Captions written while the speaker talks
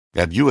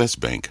At U.S.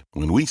 Bank,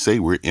 when we say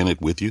we're in it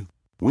with you,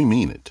 we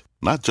mean it.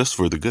 Not just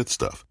for the good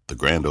stuff, the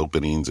grand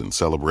openings and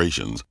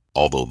celebrations,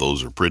 although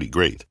those are pretty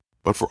great,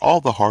 but for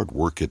all the hard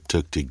work it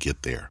took to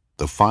get there.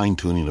 The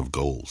fine-tuning of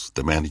goals,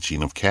 the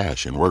managing of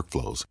cash and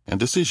workflows, and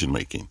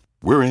decision-making.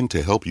 We're in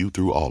to help you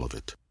through all of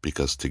it,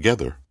 because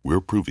together we're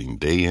proving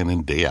day in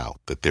and day out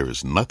that there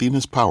is nothing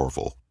as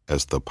powerful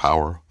as the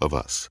power of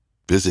us.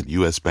 Visit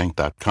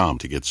usbank.com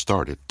to get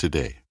started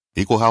today.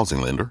 Equal housing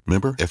lender,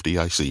 member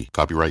FDIC,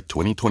 copyright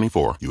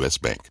 2024, U.S.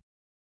 Bank.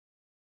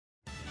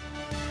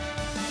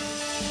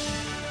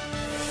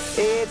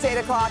 It's 8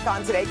 o'clock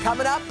on Today.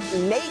 Coming up,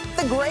 Nate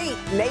the Great.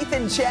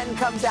 Nathan Chen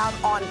comes out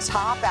on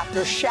top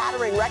after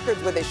shattering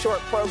records with his short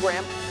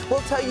program. We'll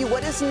tell you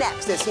what is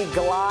next as he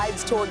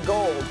glides toward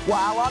gold.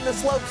 While on the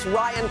slopes,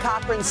 Ryan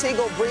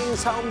Cochran-Siegel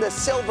brings home the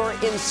silver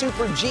in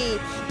Super G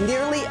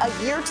nearly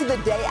a year to the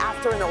day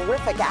after an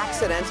horrific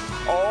accident.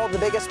 All the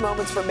biggest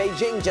moments from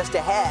Beijing just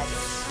ahead.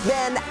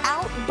 Then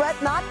out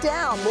but not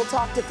down. We'll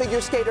talk to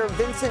figure skater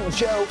Vincent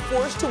Zhou,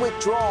 forced to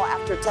withdraw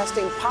after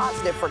testing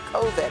positive for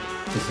COVID.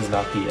 This is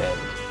not the end.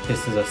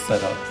 This is a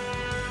setup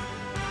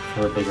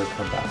for a bigger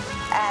comeback.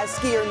 As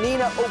skier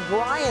Nina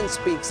O'Brien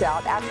speaks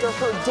out after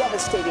her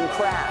devastating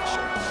crash.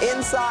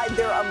 Inside,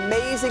 their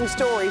amazing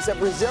stories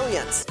of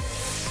resilience.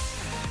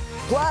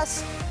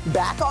 Plus,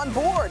 back on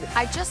board.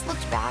 I just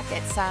looked back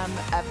at some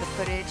of the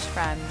footage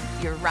from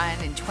your run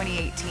in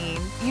 2018.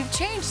 You've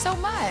changed so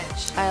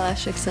much.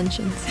 Eyelash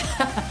extensions.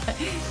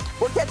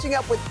 We're catching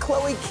up with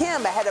Chloe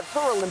Kim ahead of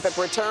her Olympic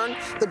return.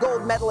 The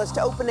gold medalist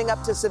opening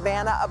up to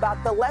Savannah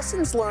about the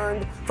lessons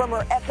learned from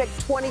her epic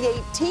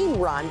 2018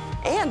 run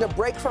and a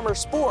break from her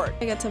sport.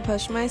 I get to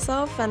push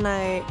myself and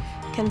I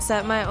can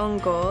set my own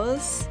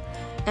goals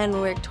and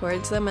work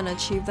towards them and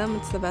achieve them.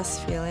 It's the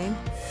best feeling.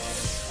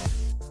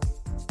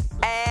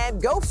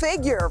 And go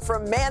figure,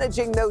 from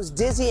managing those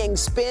dizzying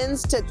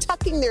spins to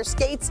tucking their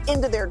skates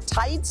into their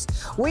tights,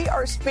 we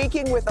are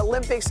speaking with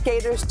Olympic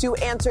skaters to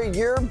answer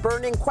your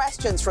burning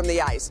questions from the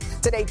ice.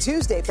 Today,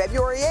 Tuesday,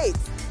 February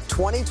 8th,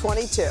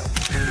 2022.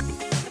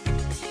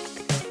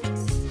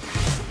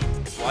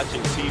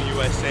 Watching Team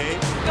USA.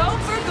 Go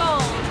for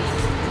gold.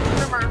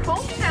 From our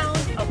hometown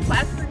of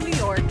Plattsburgh, New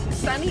York to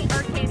sunny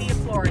Arcadia,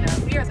 Florida,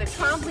 we are the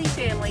Trombley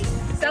family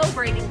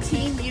celebrating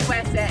Team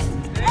USA.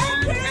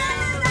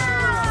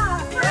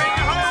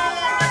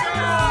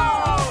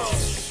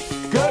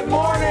 Good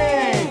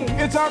morning!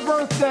 It's our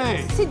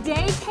birthday!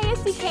 Today,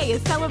 KSCK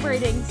is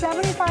celebrating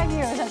 75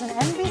 years as an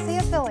NBC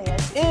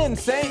affiliate in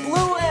St.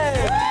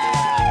 Louis!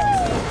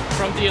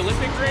 From the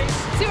Olympic race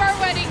to our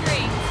wedding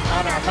ring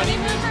on our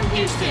honeymoon from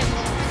Houston.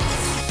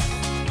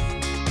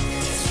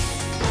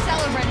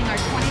 Celebrating our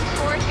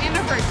 24th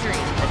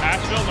anniversary from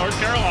Asheville, North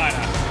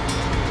Carolina.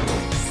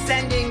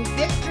 Sending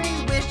victory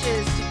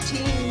wishes to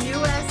Team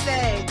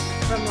USA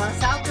from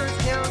Los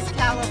Altos Hills,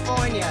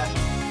 California.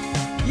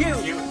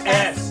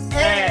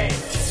 USA!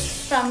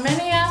 From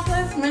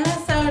Minneapolis,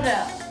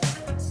 Minnesota.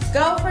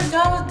 Go for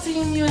gold,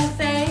 Team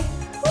USA!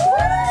 Woo!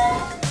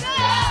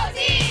 Go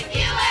Team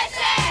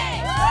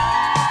USA!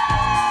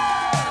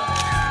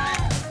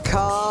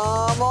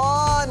 Come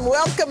on,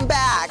 welcome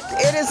back.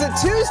 It is a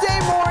Tuesday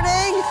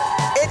morning.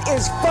 It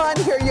is fun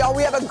here, y'all.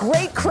 We have a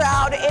great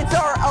crowd. It's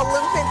our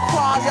Olympic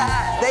Plaza.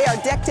 Yeah. They are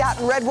decked out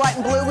in red, white,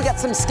 and blue. We got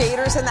some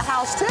skaters in the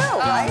house, too,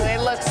 right? They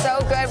look so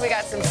good. We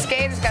got some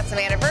skaters, got some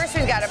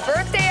anniversary, we got a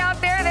birthday out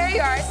there. There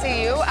you are. I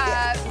see you.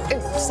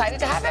 Excited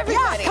to have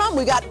everybody. Yeah, come.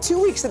 We got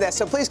 2 weeks of this,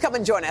 so please come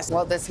and join us.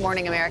 Well, this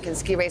morning, American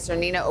ski racer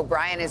Nina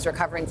O'Brien is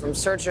recovering from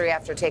surgery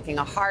after taking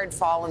a hard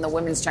fall in the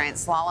women's giant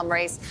slalom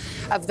race.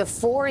 Of the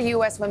 4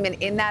 U.S. women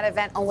in that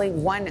event, only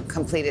 1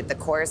 completed the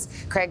course.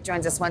 Craig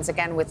joins us once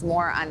again with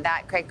more on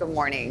that. Craig, good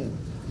morning.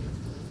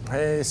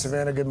 Hey,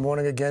 Savannah, good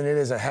morning again. It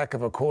is a heck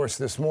of a course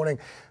this morning.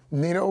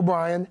 Nina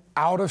O'Brien,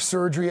 out of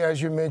surgery,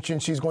 as you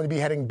mentioned. She's going to be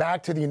heading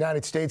back to the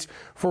United States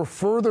for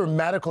further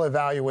medical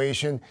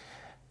evaluation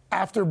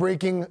after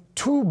breaking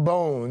 2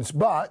 bones.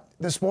 But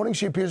this morning,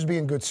 she appears to be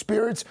in good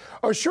spirits,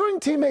 assuring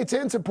teammates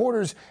and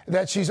supporters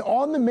that she's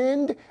on the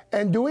mend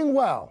and doing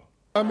well.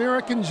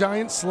 American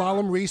giant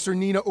slalom racer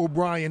Nina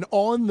O'Brien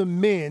on the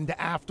mend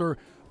after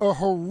a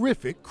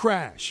horrific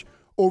crash.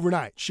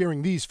 Overnight,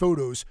 sharing these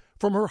photos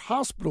from her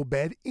hospital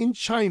bed in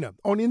China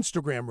on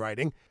Instagram,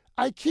 writing,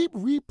 "I keep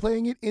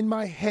replaying it in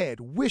my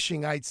head,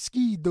 wishing I'd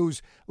skied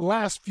those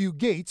last few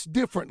gates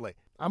differently.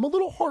 I'm a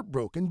little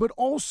heartbroken, but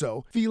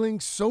also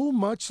feeling so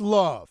much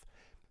love."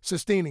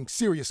 Sustaining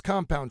serious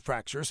compound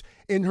fractures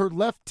in her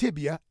left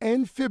tibia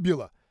and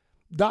fibula.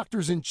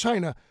 Doctors in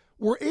China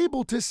were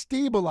able to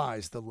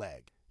stabilize the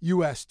leg.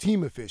 U.S.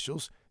 team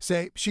officials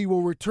say she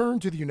will return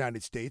to the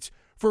United States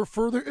for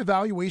further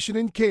evaluation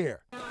and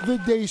care. The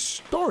day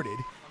started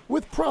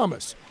with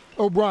promise.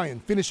 O'Brien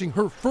finishing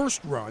her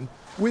first run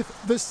with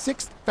the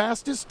 6th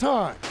fastest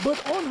time.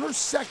 But on her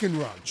second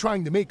run,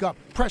 trying to make up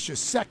precious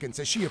seconds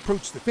as she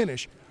approached the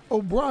finish,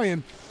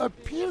 O'Brien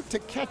appeared to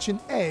catch an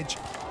edge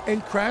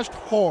and crashed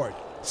hard,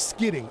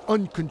 skidding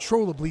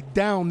uncontrollably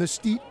down the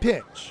steep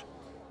pitch.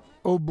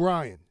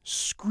 O'Brien,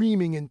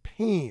 screaming in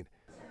pain,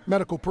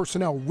 medical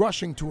personnel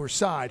rushing to her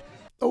side,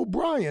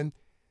 O'Brien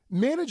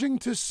managing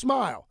to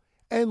smile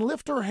and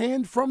lift her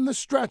hand from the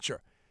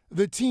stretcher.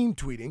 The team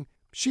tweeting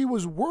she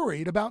was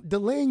worried about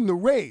delaying the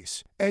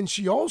race, and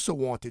she also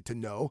wanted to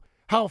know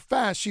how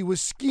fast she was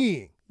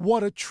skiing.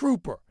 What a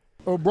trooper.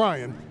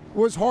 O'Brien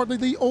was hardly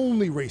the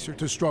only racer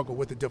to struggle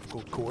with the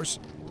difficult course.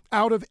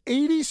 Out of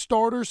 80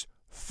 starters,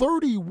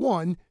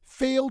 31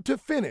 failed to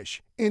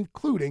finish,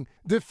 including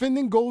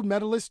defending gold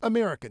medalist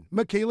American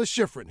Michaela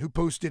Schifrin, who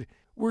posted,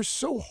 "We're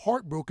so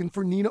heartbroken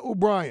for Nina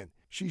O'Brien.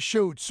 She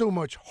showed so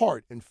much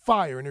heart and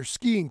fire in her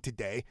skiing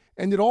today,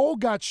 and it all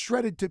got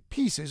shredded to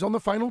pieces on the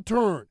final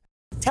turn."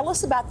 Tell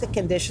us about the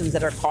conditions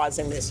that are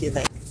causing this, you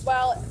think?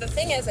 Well, the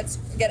thing is, it's,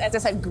 as I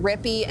said,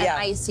 grippy and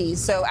icy.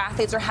 So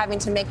athletes are having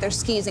to make their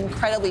skis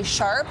incredibly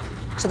sharp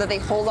so that they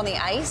hold on the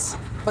ice.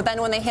 But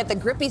then when they hit the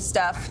grippy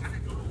stuff,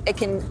 it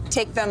can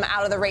take them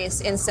out of the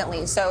race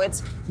instantly. So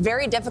it's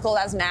very difficult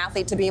as an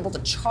athlete to be able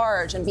to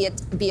charge and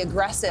be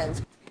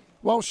aggressive.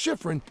 While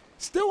Schifrin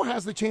still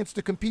has the chance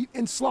to compete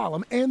in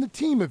slalom and the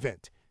team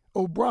event,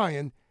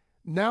 O'Brien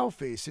now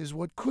faces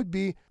what could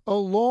be a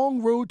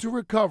long road to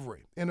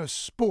recovery in a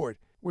sport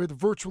with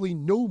virtually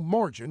no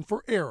margin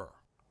for error.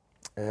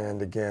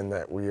 And again,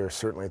 that we are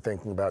certainly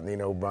thinking about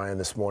Nina O'Brien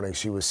this morning.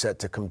 She was set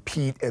to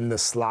compete in the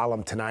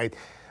slalom tonight.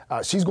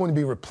 She's going to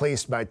be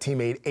replaced by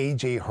teammate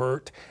A.J.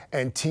 Hurt,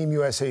 and Team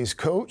USA's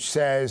coach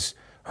says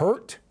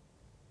Hurt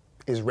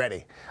is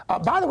ready.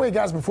 By the way,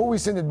 guys, before we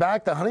send it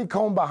back, the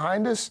honeycomb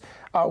behind us,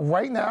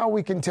 right now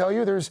we can tell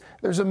you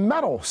there's a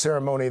medal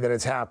ceremony that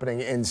is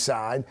happening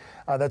inside.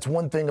 That's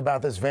one thing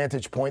about this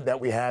vantage point that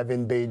we have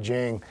in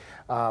Beijing.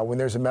 When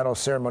there's a medal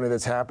ceremony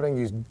that's happening,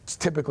 you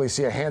typically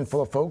see a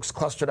handful of folks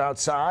clustered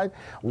outside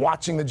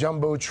watching the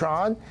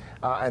Jumbotron,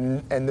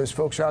 and those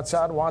folks are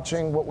outside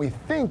watching what we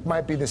think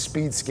might be the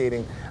speed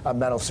skating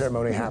medal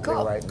ceremony happening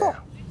right now.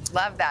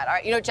 Love that. All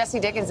right, you know,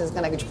 Jessie Dickens is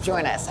going to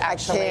join us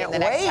actually in the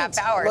next half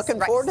hour. Looking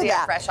forward to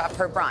that. Fresh off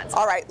her bronze.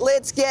 All right,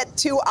 let's get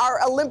to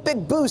our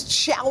Olympic boost,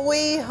 shall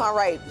we? All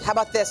right, how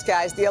about this,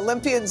 guys? The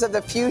Olympians of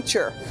the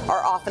future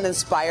are often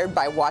inspired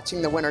by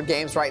watching the Winter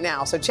Games right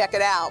now. So check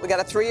it out. We got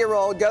a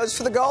 3-year-old goes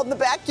for the gold in the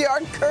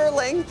backyard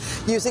curling,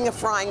 using a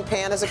frying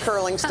pan as a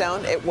curling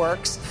stone. It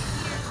works.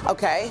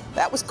 Okay,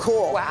 that was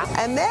cool. Wow.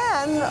 And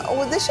then,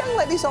 well, this young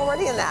lady's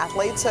already an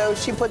athlete, so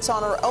she puts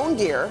on her own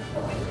gear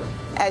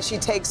as she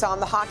takes on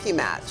the hockey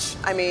match.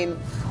 I mean,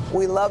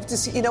 we love to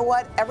see, you know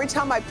what? Every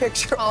time I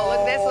picture, look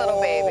at this little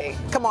baby.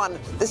 Come on,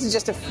 this is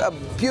just a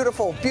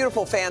beautiful,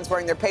 beautiful fans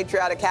wearing their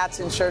patriotic hats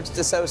and shirts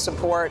to show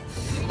support.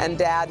 And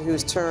Dad,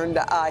 who's turned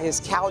his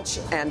couch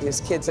and his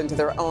kids into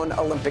their own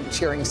Olympic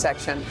cheering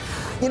section.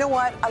 You know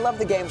what? I love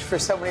the games for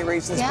so many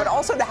reasons, but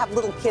also to have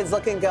little kids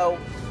look and go,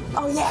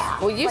 oh, yeah.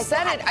 Well, you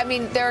said it. I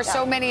mean, there are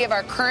so many of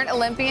our current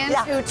Olympians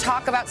who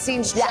talk about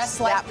scenes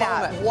just like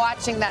that.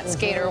 Watching that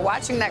skater,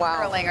 watching that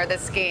curling or the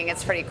skiing.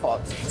 It's pretty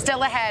cool.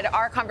 Still ahead,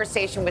 our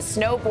conversation with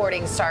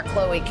snowboarding star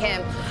Chloe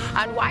Kim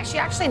on why she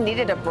actually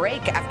needed a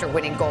break after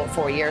winning gold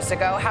 4 years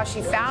ago, how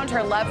she found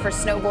her love for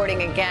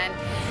snowboarding again,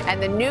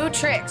 and the new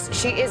tricks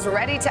she is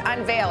ready to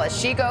unveil as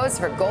she goes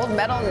for gold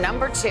medal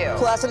number 2.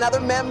 Plus, another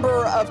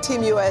member of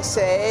Team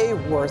USA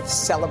worth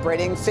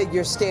celebrating,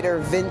 figure skater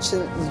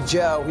Vincent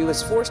Zhou. He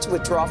was forced to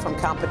withdraw from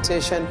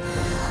competition,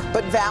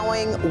 but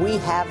vowing we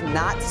have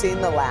not seen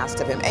the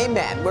last of him.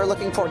 Amen. We're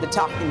looking forward to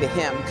talking to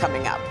him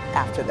coming up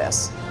after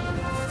this.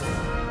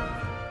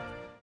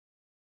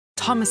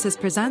 Thomas's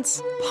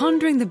presents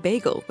Pondering the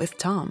Bagel with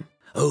Tom.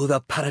 Oh,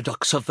 the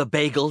paradox of the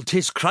bagel.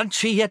 'Tis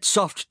crunchy yet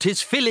soft,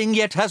 'tis filling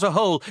yet has a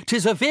hole,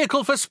 'tis a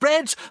vehicle for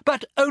spreads,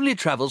 but only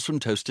travels from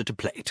toaster to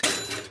plate.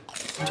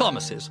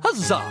 Thomas's,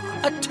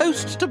 huzzah! A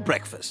toast to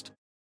breakfast.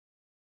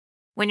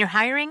 When you're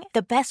hiring,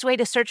 the best way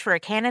to search for a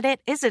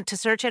candidate isn't to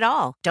search at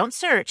all. Don't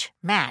search,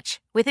 match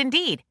with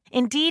Indeed.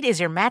 Indeed is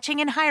your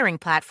matching and hiring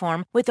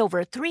platform with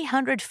over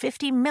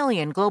 350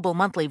 million global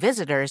monthly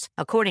visitors,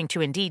 according to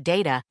Indeed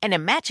data, and a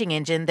matching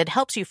engine that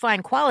helps you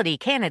find quality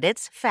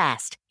candidates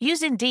fast.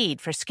 Use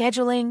Indeed for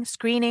scheduling,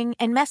 screening,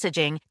 and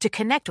messaging to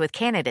connect with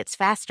candidates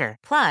faster.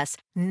 Plus,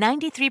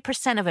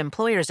 93% of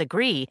employers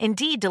agree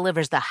Indeed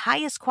delivers the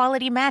highest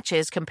quality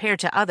matches compared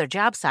to other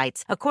job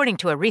sites, according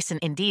to a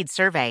recent Indeed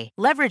survey.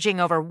 Leveraging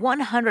over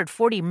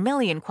 140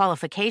 million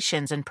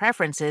qualifications and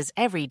preferences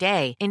every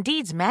day,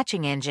 Indeed's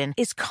matching engine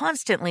is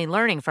constantly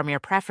learning from your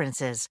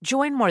preferences.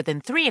 Join more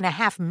than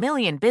 3.5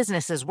 million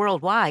businesses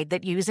worldwide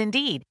that use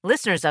Indeed.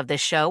 Listeners of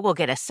this show will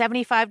get a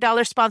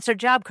 $75 sponsored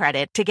job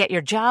credit to get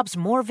your jobs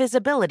more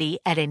visibility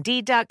at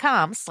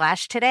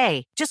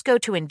Indeed.com/today. Just go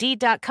to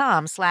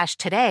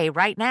Indeed.com/today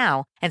right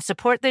now and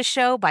support this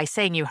show by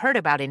saying you heard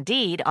about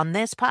Indeed on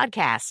this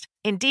podcast.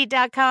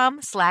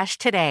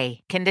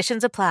 Indeed.com/today.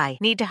 Conditions apply.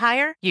 Need to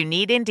hire? You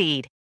need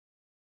Indeed.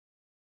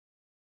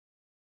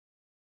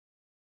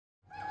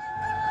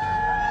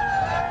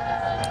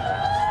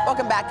 Welcome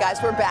Welcome back,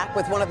 guys. We're back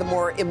with one of the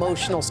more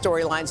emotional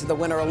storylines of the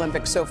Winter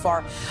Olympics so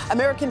far.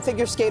 American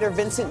figure skater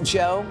Vincent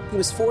Zhou, he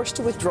was forced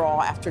to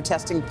withdraw after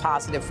testing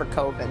positive for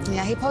COVID.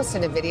 Yeah, he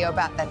posted a video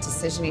about that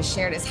decision. He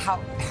shared his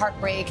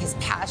heartbreak, his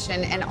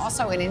passion, and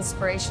also an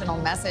inspirational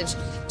message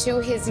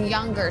to his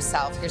younger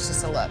self. Here's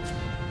just a look.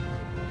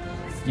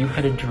 You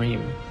had a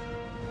dream,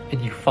 and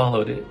you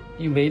followed it.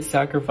 You made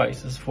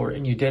sacrifices for it,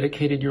 and you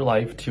dedicated your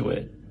life to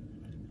it.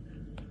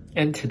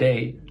 And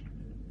today,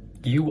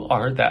 you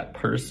are that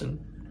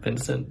person,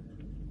 Vincent.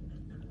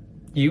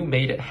 You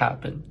made it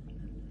happen.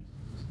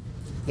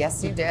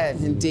 Yes, you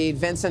did. Indeed.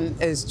 Vincent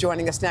is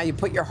joining us now. You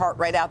put your heart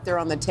right out there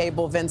on the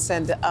table,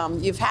 Vincent.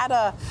 You've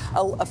had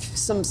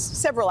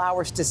several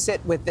hours to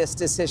sit with this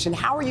decision.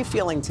 How are you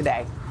feeling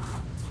today?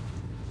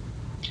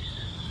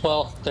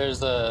 Well,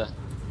 there's a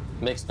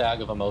mixed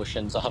bag of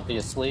emotions,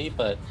 obviously,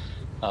 but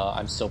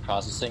I'm still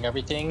processing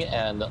everything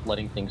and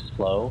letting things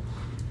flow.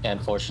 And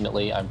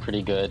fortunately, I'm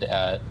pretty good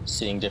at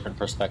seeing different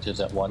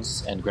perspectives at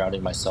once and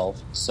grounding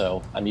myself.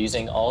 So I'm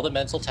using all the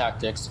mental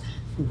tactics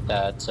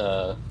that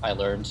I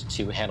learned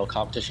to handle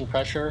competition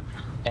pressure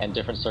and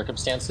different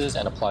circumstances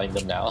and applying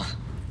them now.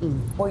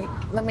 Well,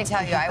 let me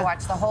tell you, I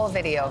watched the whole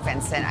video,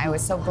 Vincent. I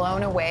was so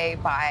blown away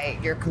by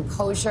your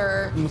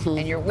composure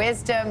and your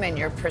wisdom and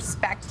your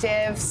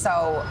perspective.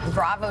 So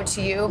bravo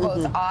to you,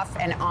 both off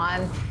and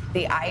on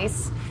the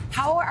ice.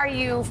 How are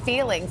you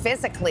feeling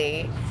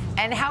physically,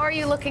 and how are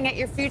you looking at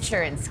your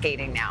future in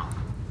skating now?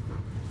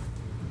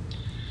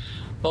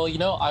 Well, you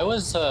know, I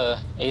was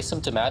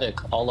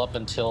asymptomatic all up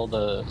until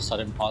the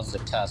sudden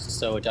positive test,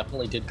 so it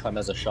definitely did come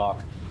as a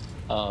shock.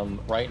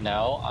 Right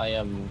now,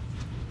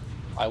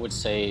 I would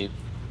say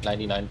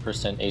 99%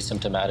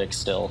 asymptomatic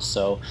still,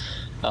 so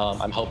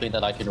I'm hoping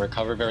that I can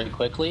recover very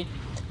quickly,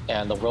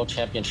 and the World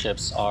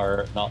Championships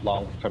are not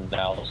long from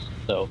now,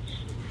 so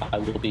I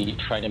will be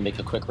trying to make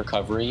a quick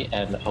recovery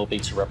and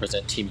hoping to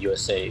represent Team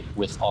USA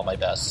with all my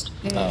best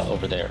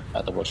over there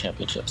at the World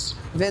Championships.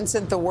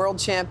 Vincent, the World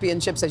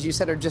Championships, as you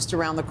said, are just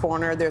around the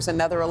corner. There's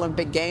another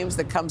Olympic Games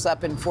that comes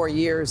up in 4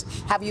 years.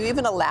 Have you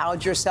even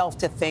allowed yourself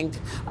to think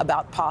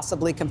about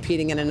possibly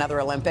competing in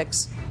another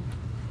Olympics?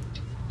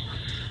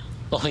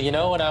 Well, you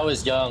know, when I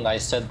was young, I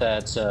said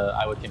that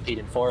I would compete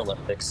in 4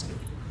 Olympics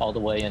all the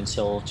way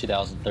until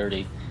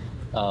 2030.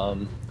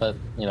 But,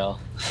 you know,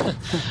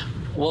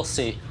 we'll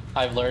see.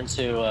 I've learned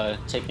to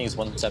take things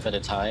one step at a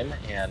time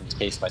and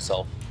pace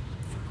myself.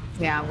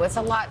 Yeah, well, it's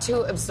a lot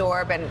to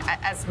absorb, and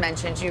as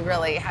mentioned, you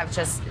really have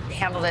just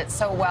handled it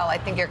so well. I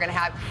think you're going to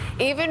have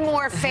even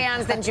more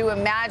fans than you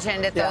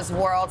imagined at those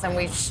Worlds, and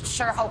we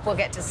sure hope we'll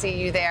get to see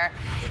you there.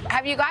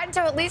 Have you gotten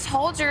to at least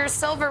hold your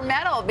silver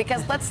medal?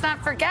 Because let's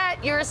not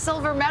forget, you're a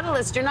silver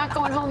medalist. You're not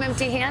going home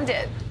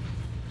empty-handed.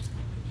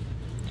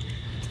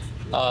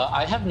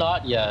 I have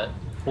not yet.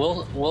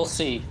 We'll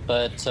see,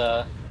 but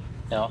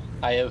you know,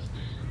 I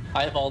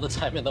have all the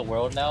time in the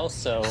world now,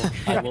 so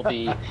I will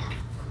be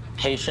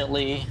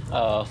patiently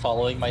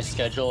following my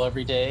schedule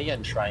every day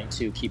and trying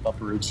to keep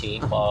up a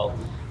routine while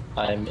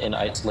I'm in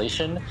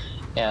isolation.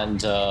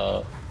 And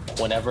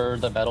whenever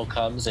the medal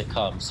comes, it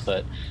comes.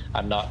 But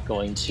I'm not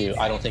going to,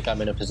 I don't think I'm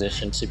in a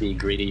position to be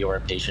greedy or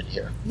impatient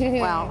here.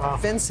 Wow.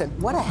 Vincent,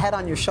 what a head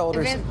on your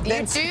shoulders.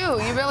 You do.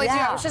 You really do.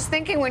 I was just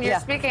thinking when you're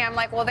speaking, I'm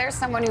like, well, there's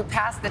someone who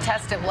passed the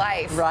test of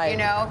life. Right. You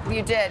know,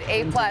 you did.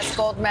 A+,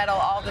 gold medal,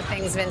 all the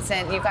things,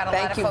 Vincent. You've got a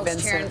lot of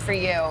folks cheering for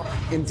you.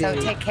 Indeed.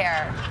 So take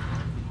care.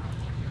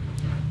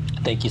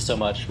 Thank you so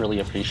much. Really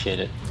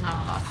appreciate it.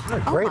 What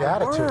a great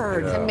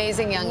attitude.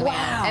 Amazing young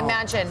man.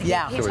 Imagine. He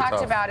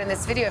talked about in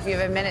this video, if you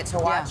have a minute to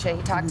watch it,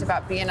 he talked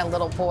about being a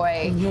little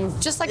boy,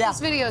 just like those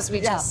videos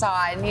we just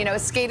saw, and, you know,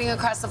 skating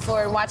across the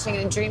floor and watching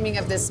it and dreaming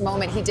of this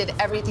moment. He did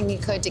everything he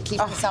could to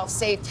keep himself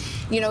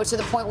safe, you know, to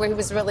the point where he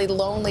was really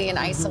lonely in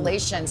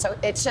isolation. So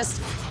it's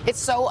just, it's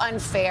so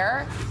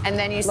unfair. And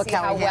then you see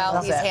how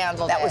well he's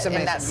handled it. That was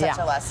amazing. And that's such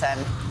a lesson.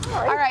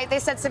 All right, they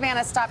said,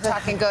 Savannah, stop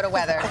talking, go to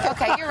weather.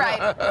 Okay, you're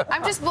right.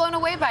 I'm just blown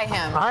away by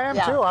him. I am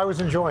too. I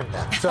was enjoying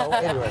that. So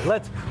anyway,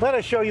 let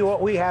us show you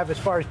what we have as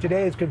far as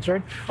today is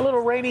concerned. A little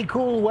rainy,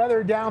 cool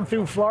weather down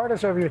through Florida.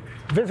 So if you're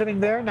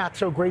visiting there, not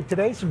so great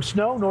today. Some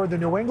snow,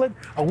 northern New England.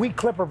 A weak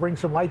clipper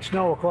brings some light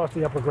snow across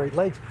the upper Great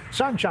Lakes.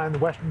 Sunshine in the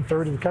western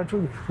third of the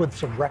country with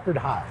some record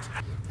highs.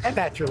 And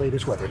that's your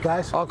latest weather,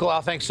 guys. Uncle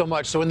Al, thanks so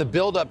much. So in the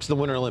build-up to the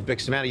Winter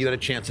Olympics, Savannah, you had a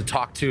chance to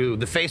talk to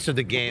the face of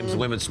the games,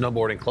 women's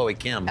snowboarding, Chloe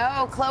Kim.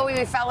 Oh, Chloe,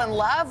 we fell in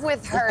love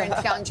with her in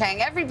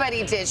Pyeongchang.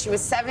 Everybody did. She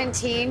was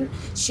 17.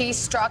 She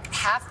struck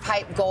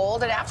half-pipe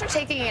gold. And after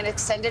taking an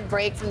extended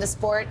break from the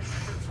sport,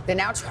 the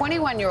now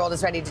 21-year-old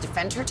is ready to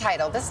defend her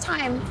title, this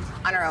time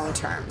on her own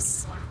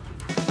terms.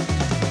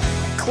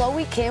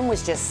 Chloe Kim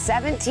was just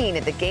 17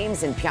 at the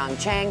Games in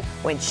Pyeongchang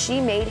when she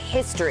made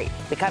history,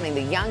 becoming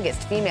the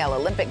youngest female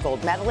Olympic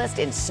gold medalist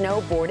in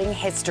snowboarding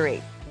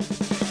history.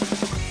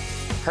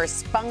 Her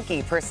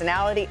spunky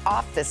personality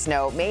off the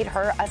snow made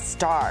her a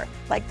star,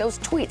 like those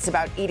tweets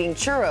about eating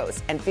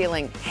churros and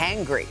feeling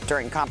hangry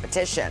during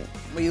competition.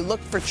 Well, you look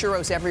for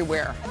churros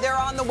everywhere. They're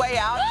on the way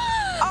out.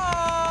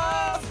 Oh!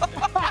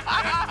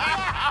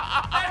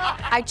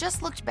 I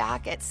just looked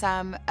back at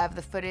some of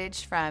the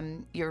footage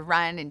from your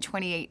run in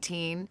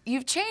 2018.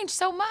 You've changed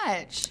so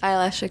much.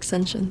 Eyelash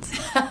extensions.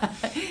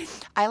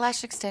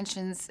 Eyelash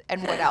extensions,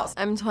 and what else?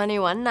 I'm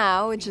 21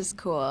 now, which is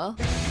cool.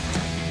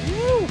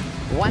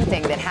 One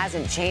thing that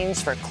hasn't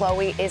changed for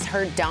Chloe is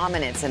her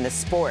dominance in the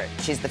sport.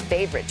 She's the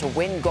favorite to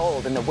win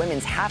gold in the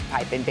women's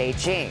halfpipe in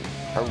Beijing.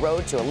 Her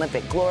road to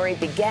Olympic glory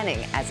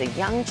beginning as a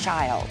young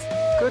child.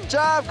 Good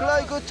job,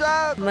 Chloe, good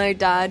job. My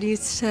dad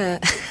used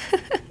to,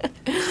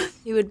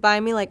 he would buy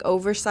me like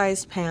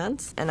oversized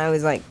pants, and I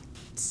was like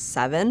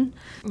 7.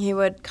 He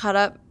would cut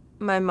up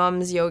my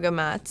mom's yoga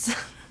mats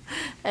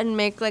and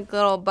make like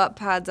little butt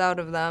pads out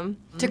of them.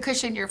 To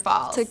cushion your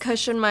falls. To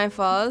cushion my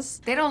falls.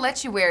 They don't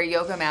let you wear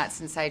yoga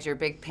mats inside your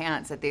big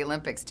pants at the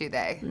Olympics, do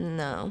they?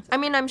 No. I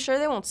mean, I'm sure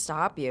they won't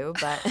stop you,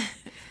 but.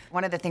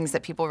 One of the things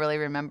that people really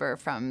remember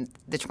from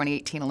the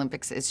 2018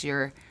 Olympics is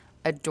your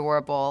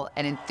adorable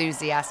and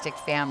enthusiastic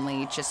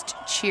family just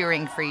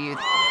cheering for you.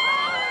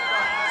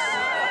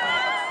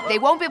 They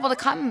won't be able to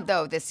come,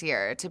 though, this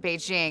year to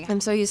Beijing.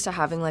 I'm so used to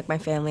having, like, my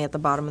family at the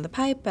bottom of the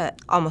pipe at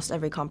almost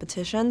every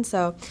competition,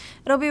 so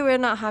it'll be weird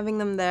not having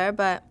them there,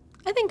 but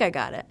I think I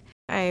got it.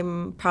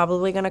 I'm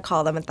probably going to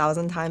call them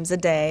 1,000 times a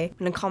day. I'm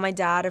going to call my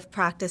dad if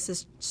practice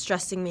is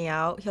stressing me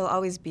out. He'll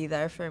always be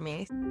there for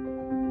me.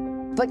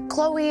 But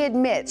Chloe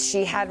admits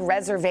she had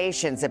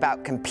reservations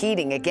about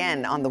competing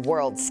again on the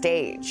world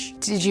stage.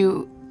 Did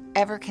you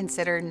ever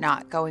consider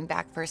not going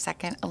back for a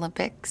second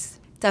Olympics?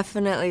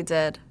 Definitely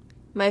did.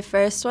 My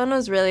first one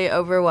was really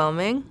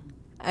overwhelming.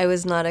 I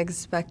was not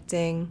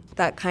expecting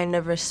that kind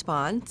of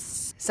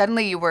response.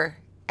 Suddenly you were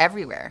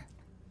everywhere.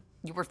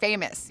 You were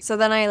famous. So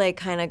then I like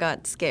kind of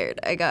got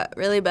scared. I got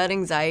really bad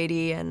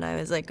anxiety, and I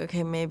was like,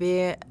 okay,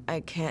 maybe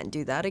I can't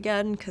do that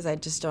again because I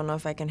just don't know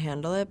if I can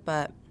handle it,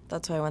 but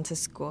that's why I went to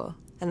school.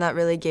 And that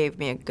really gave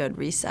me a good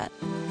reset.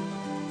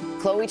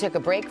 Chloe took a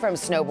break from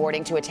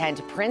snowboarding to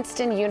attend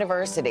Princeton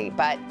University,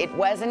 but it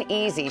wasn't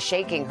easy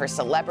shaking her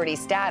celebrity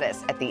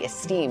status at the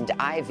esteemed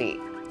Ivy.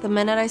 The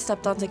minute I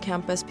stepped onto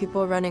campus,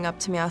 people were running up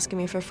to me asking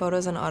me for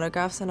photos and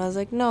autographs, and I was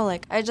like, no,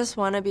 like, I just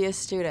want to be a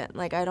student.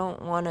 Like, I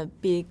don't want to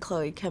be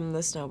Chloe Kim, the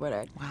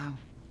snowboarder. Wow.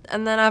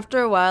 And then after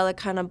a while, it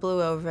kind of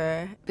blew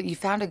over. But you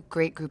found a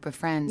great group of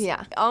friends.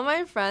 Yeah. All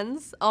my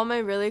friends, all my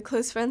really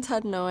close friends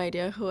had no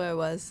idea who I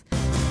was.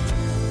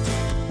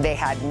 They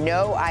had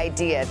no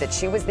idea that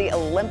she was the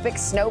Olympic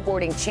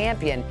snowboarding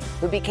champion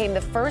who became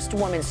the first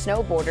woman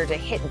snowboarder to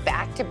hit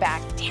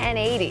back-to-back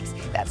 1080s.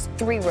 That's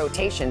 3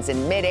 rotations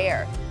in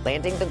midair,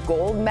 landing the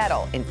gold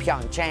medal in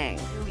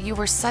Pyeongchang. You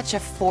were such a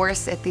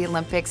force at the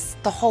Olympics.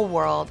 The whole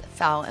world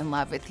fell in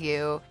love with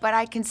you. But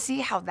I can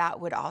see how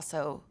that would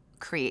also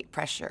create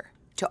pressure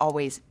to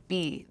always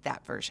be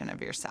that version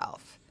of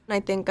yourself. I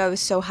think I was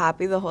so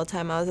happy the whole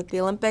time I was at the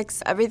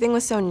Olympics. Everything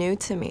was so new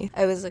to me.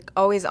 I was like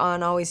always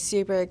on, always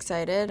super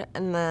excited.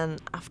 And then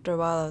after a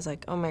while, I was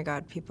like, oh my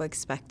God, people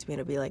expect me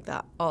to be like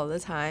that all the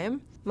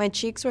time. My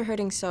cheeks were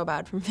hurting so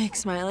bad from fake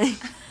smiling.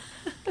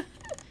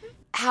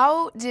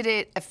 How did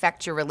it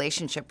affect your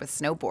relationship with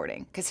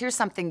snowboarding? Because here's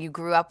something you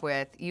grew up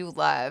with, you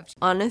loved.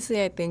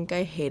 Honestly, I think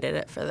I hated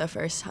it for the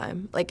first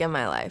time, like in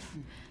my life.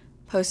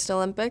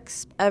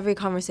 Post-Olympics, every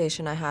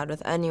conversation I had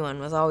with anyone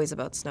was always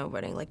about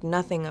snowboarding, like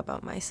nothing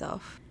about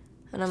myself.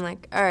 And I'm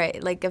like, all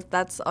right, like if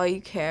that's all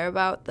you care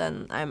about,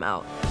 then I'm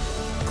out.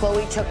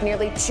 Chloe took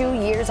nearly 2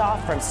 years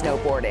off from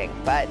snowboarding,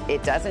 but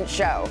it doesn't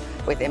show.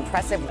 With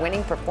impressive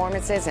winning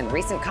performances in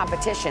recent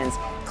competitions,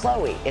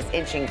 Chloe is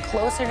inching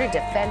closer to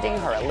defending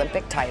her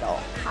Olympic title.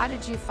 How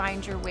did you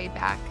find your way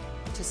back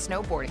to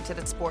snowboarding, to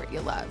the sport you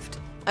loved?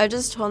 I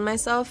just told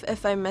myself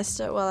if I missed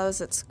it while I was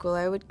at school,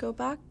 I would go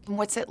back. And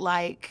what's it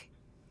like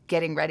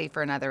getting ready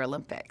for another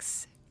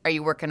Olympics? Are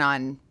you working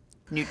on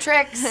new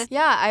tricks?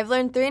 Yeah, I've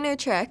learned 3 new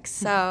tricks,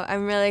 so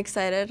I'm really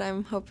excited.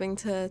 I'm hoping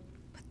to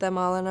put them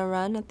all in a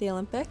run at the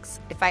Olympics.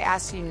 If I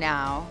ask you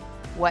now,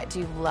 what do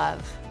you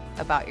love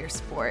about your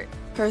sport?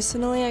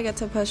 Personally, I get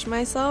to push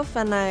myself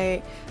and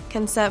I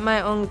can set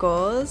my own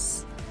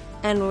goals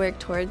and work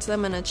towards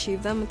them and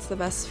achieve them. It's the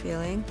best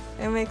feeling.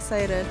 I'm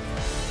excited.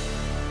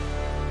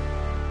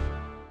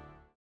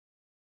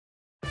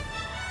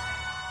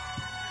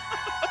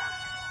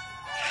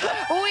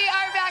 We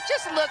are back.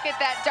 Just look at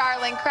that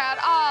darling crowd,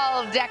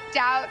 all decked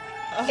out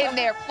in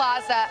their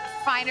plaza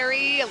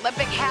finery.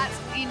 Olympic hats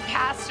being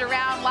passed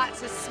around,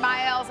 lots of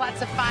smiles,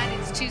 lots of fun.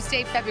 It's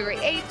Tuesday, February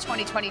 8th,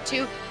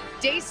 2022.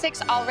 Day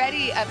 6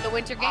 already of the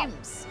Winter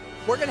Games.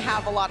 We're going to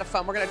have a lot of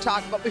fun. We're going to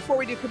talk, but before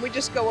we do, can we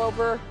just go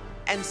over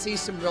and see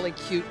some really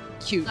cute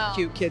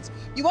kids?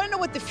 You want to know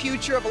what the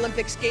future of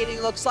Olympic skating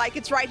looks like?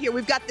 It's right here.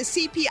 We've got the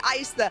CP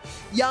Ice, the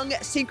young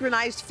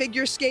synchronized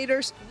figure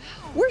skaters.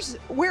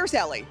 Where's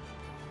Ellie?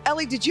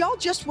 Ellie, did y'all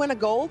just win a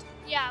gold?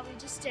 Yeah, we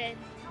just did.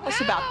 Tell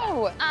us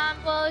about that.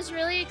 Well, it was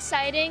really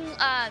exciting.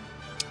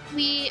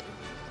 We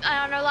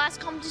on our last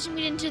competition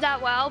we didn't do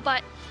that well,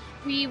 but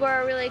we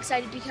were really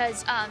excited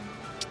because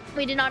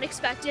we did not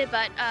expect it,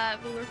 but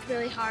we worked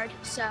really hard.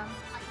 So,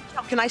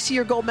 can I see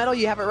your gold medal?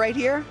 You have it right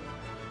here.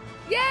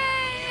 Yay!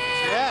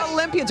 Yes.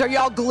 Olympians, are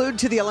y'all glued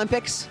to the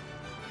Olympics?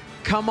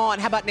 Come on.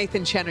 How about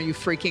Nathan Chen? Are you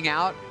freaking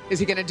out? Is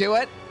he going to do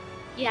it?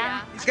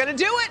 Yeah. He's going to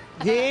do it.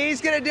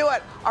 He's going to do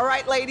it. All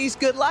right, ladies,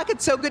 good luck.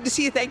 It's so good to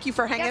see you. Thank you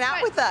for hanging Guess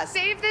out what? with us.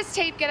 Save this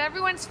tape. Get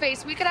everyone's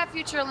face. We could have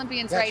future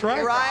Olympians That's right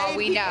here right. for all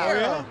we know. Right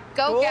here.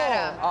 Go Cool. get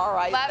them. All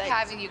right, Love thanks.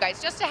 having you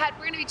guys. Just ahead,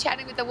 we're going to be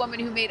chatting with a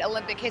woman who made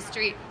Olympic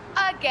history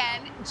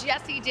again,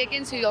 Jessie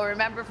Diggins, who you'll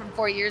remember from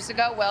 4 years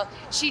ago. Well,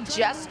 she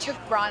just took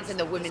bronze in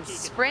the women's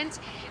sprint,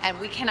 and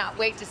we cannot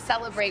wait to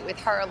celebrate with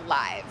her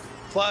live.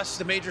 Plus,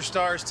 the major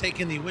stars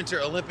taking the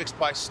Winter Olympics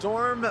by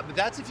storm, but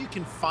that's if you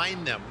can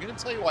find them. We're going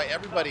to tell you why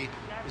everybody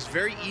is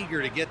very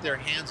eager to get their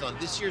hands on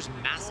this year's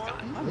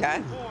mascot.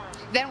 Okay.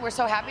 Then we're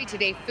so happy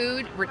today.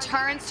 Food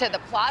returns to the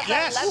plaza.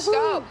 Yes. Let's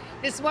go.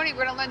 This morning,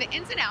 we're going to learn the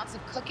ins and outs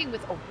of cooking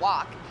with a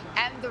wok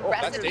and the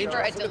recipe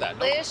for a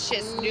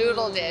delicious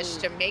noodle dish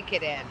to make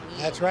it in.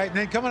 That's right. And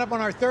then coming up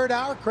on our third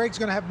hour, Craig's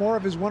going to have more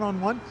of his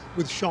one-on-one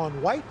with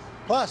Shaun White,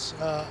 plus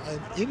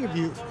an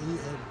interview.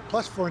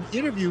 Plus, for an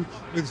interview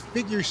with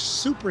figure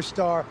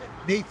superstar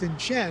Nathan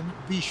Chen,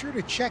 be sure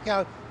to check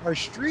out our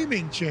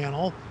streaming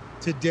channel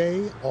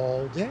Today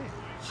All Day.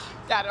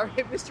 That, all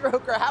right, Mr.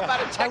 Oker, how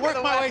about a check I worked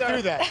of the my way weather?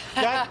 through that.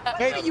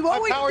 Hey, you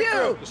always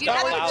do.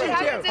 That's what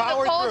happens in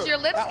the cold. Your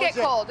lips get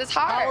cold. It's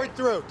hard. Powered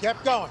through.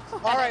 Kept going.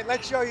 All right,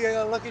 let's show you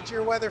a look at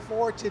your weather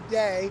for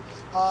today.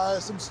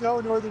 Some snow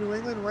in northern New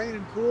England, rain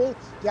and cool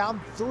down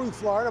through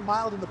Florida,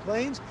 mild in the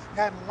plains,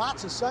 and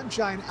lots of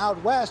sunshine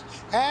out west.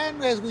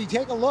 And as we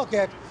take a look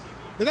at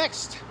the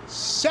next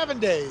 7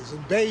 days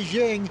in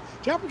Beijing,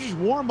 temperatures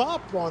warm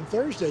up on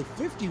Thursday,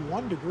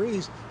 51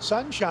 degrees,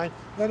 sunshine.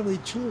 Then we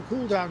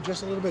cool down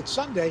just a little bit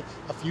Sunday,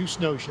 a few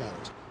snow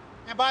showers.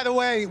 And by the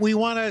way, we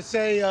want to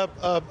say a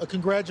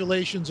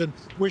congratulations and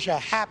wish a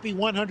happy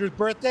 100th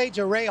birthday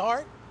to Ray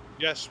Hart.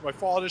 Yes, my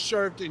father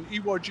served in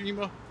Iwo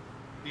Jima.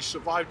 He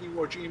survived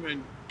Iwo Jima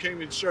and came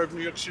and served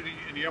New York City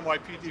in the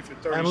NYPD for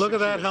 36 And look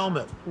at that years.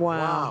 helmet.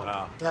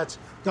 Wow. That's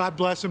God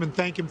bless him and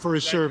thank him for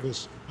his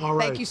service. All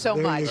right. Thank you so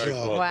there much. You Very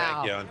go. cool. Wow.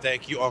 Thank you. And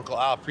thank you, Uncle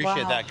Al.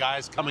 Appreciate Wow. that,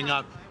 guys. Coming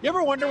up. You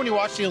ever wonder when you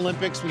watch the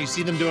Olympics, when you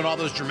see them doing all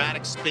those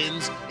dramatic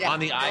spins on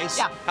the ice,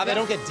 how they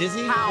don't get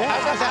dizzy? How?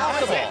 How's that How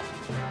is possible?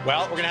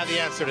 Well, we're going to have the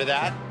answer to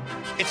that.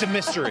 It's a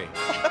mystery.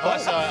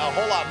 Plus, a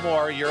whole lot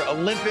more. Your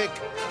Olympic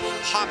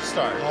pop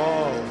star.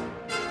 Oh.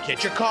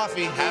 Get your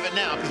coffee. Have it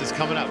now, because it's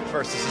coming up.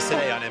 First, this is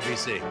Today on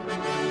NBC.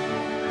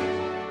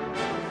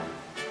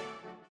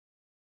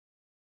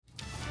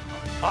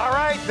 All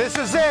right, this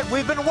is it.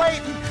 We've been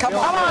waiting. Come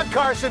on,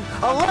 Carson.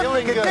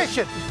 Olympic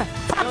edition.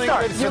 Feeling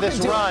good for this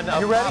run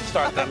of pop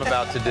start that I'm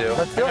about to do.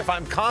 Let's do And it. if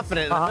I'm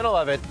confident in the middle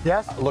of it,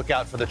 look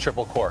out for the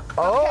triple cork.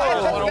 Oh, I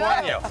just want to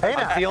warn you. Hey,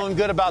 now. I'm feeling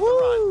good about the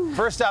run.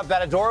 First up,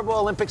 that adorable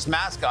Olympics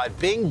mascot,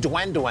 Bing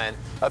Duen Duen.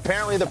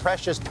 Apparently, the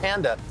precious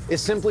panda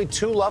is simply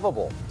too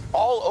lovable.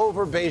 All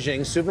over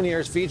Beijing,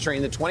 souvenirs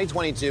featuring the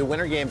 2022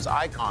 Winter Games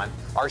icon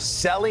are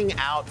selling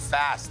out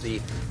fast. The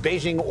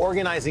Beijing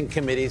Organizing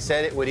Committee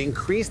said it would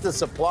increase the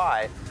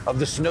supply of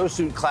the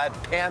snowsuit-clad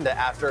panda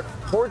after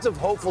hordes of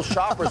hopeful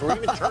shoppers were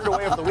even turned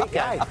away over the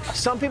weekend.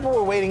 Some people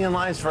were waiting in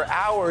lines for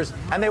hours,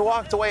 and they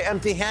walked away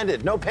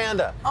empty-handed. No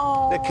panda.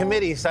 The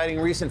committee, citing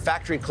recent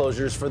factory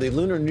closures for the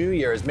Lunar New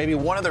Year, is maybe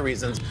one of the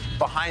reasons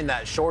behind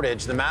that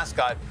shortage. The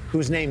mascot,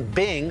 whose name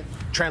Bing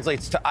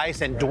translates to ice,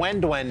 and Duen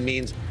Duen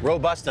means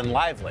robust and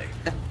lively.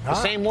 The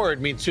same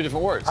word means two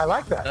different words. I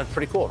like that. That's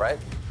pretty cool, right?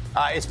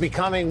 It's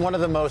becoming one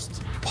of the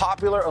most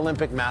popular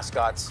Olympic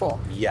mascots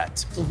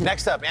yet.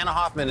 Next up, Anna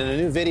Hoffman in a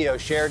new video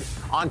shared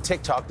on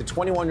TikTok. The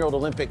 21-year-old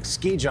Olympic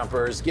ski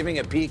jumper is giving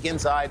a peek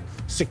inside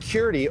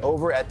security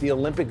over at the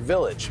Olympic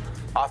Village.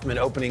 Hoffman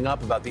opening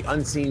up about the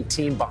unseen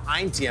team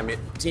behind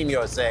Team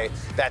USA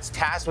that's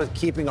tasked with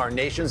keeping our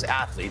nation's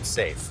athletes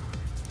safe.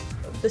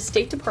 The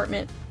State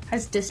Department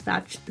has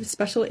dispatched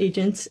special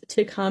agents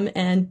to come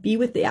and be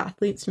with the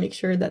athletes to make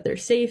sure that they're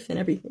safe and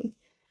everything.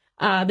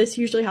 This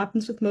usually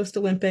happens with most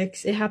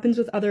Olympics. It happens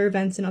with other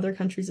events in other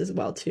countries as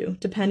well, too,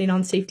 depending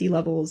on safety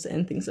levels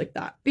and things like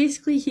that.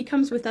 Basically, he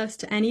comes with us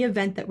to any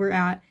event that we're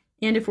at,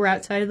 and if we're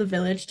outside of the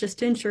village, just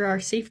to ensure our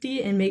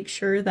safety and make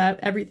sure that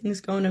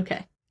everything's going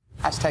okay.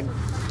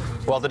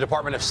 Well, the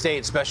Department of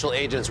State special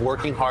agents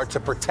working hard to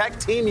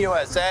protect Team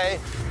USA,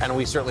 and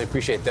we certainly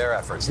appreciate their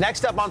efforts.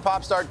 Next up on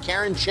Pop Star,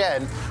 Karen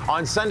Chen.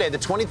 On Sunday, the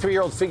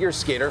 23-year-old figure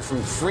skater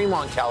from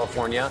Fremont,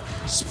 California,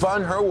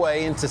 spun her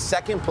way into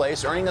second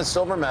place, earning a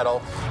silver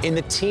medal in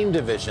the team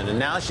division. And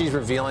now she's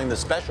revealing the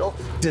special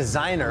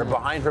designer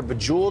behind her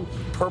bejeweled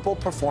purple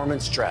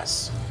performance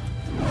dress.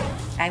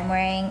 I'm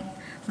wearing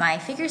my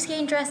figure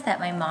skating dress that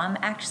my mom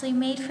actually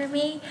made for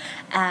me,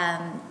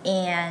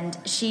 and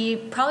she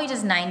probably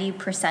does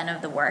 90%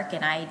 of the work,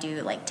 and I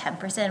do like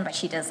 10%. But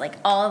she does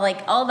all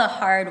the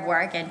hard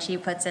work, and she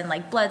puts in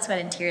blood, sweat,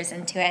 and tears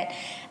into it.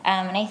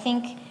 And I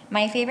think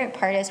my favorite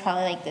part is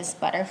probably this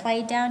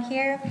butterfly down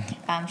here.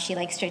 She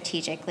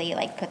strategically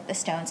put the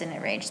stones and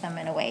arrange them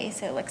in a way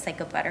so it looks like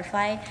a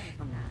butterfly.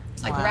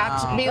 It's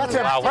wrapped.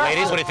 Wow,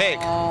 ladies, what do you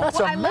think?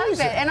 I love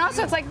it. And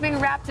also, it's like being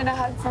wrapped in a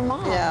hug from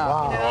mom. Yeah.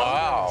 You know?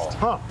 Wow.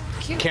 Huh.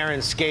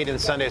 Karen's skate in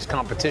Sunday's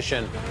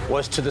competition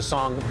was to the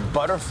song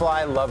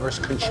Butterfly Lover's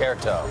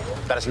Concerto.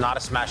 That is not a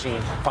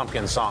Smashing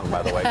Pumpkins song,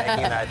 by the way,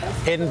 making that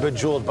hidden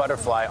bejeweled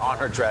butterfly on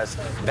her dress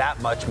that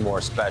much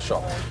more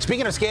special.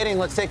 Speaking of skating,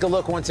 let's take a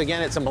look once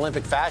again at some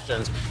Olympic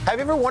fashions. Have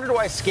you ever wondered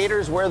why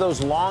skaters wear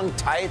those long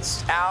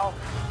tights, Al,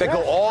 that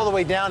go all the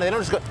way down? They don't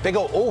just go, they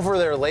go over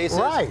their laces.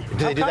 Right. Do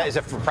they do that? Is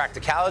it for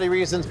practicality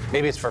reasons?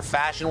 Maybe it's for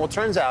fashion? Well, it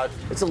turns out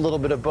it's a little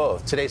bit of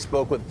both. Today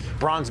spoke with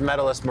bronze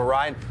medalist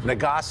Mirai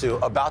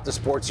Nagasu about the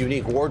sport's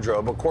unique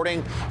wardrobe.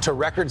 According to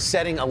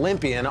record-setting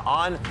Olympian,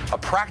 on a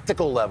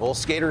practical level,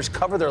 skaters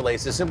cover their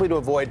laces simply to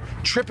avoid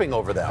tripping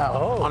over them.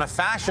 On a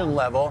fashion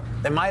level,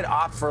 they might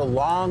opt for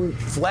long,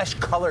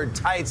 flesh-colored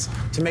tights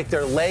to make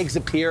their legs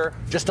appear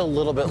just a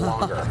little bit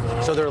longer.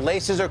 So their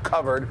laces are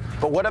covered,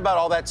 but what about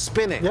all that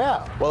spinning?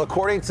 Yeah. Well,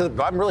 according to,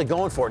 I'm really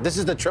going for it. This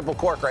is the triple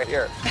cork right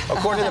here.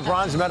 According to the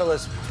bronze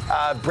medalist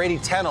Brady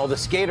Tennell, the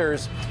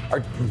skaters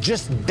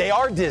they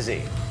are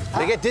dizzy.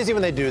 They get dizzy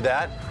when they do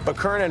that, but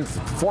current and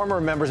former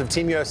members of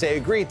Team USA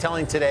agree,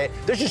 telling Today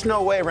there's just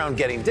no way around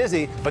getting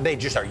dizzy, but they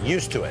just are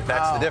used to it.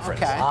 That's the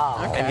difference. Okay.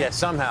 And yet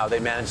somehow they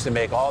managed to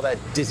make all that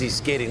dizzy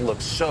skating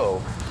look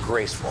so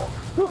graceful.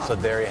 So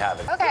there you have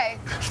it. Okay.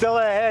 Still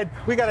ahead,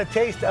 we got a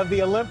taste of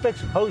the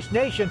Olympics host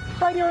nation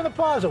right here in the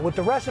plaza with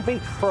the recipe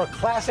for a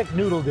classic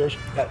noodle dish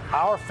that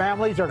our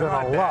families are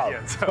going to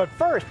love. But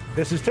first,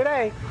 this is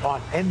Today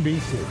on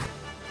NBC.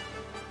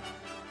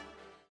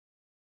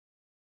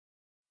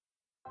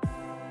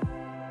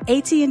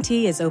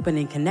 AT&T is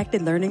opening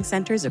connected learning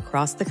centers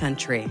across the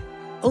country,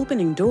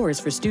 opening doors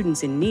for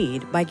students in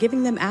need by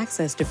giving them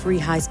access to free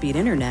high-speed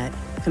internet,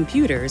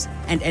 computers,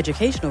 and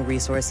educational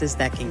resources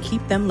that can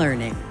keep them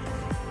learning.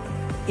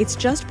 It's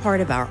just part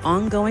of our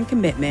ongoing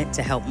commitment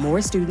to help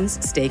more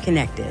students stay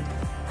connected.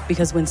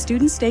 Because when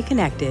students stay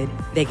connected,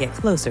 they get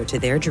closer to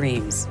their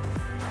dreams.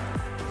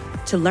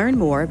 To learn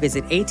more,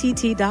 visit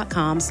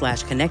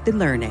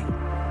att.com/connectedlearning.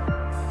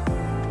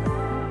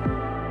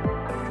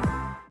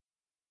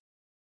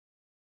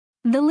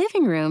 The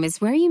living room is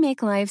where you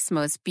make life's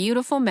most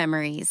beautiful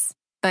memories.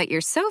 But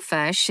your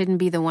sofa shouldn't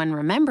be the one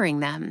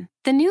remembering them.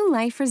 The new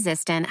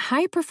life-resistant,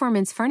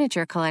 high-performance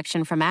furniture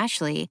collection from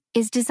Ashley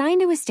is designed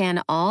to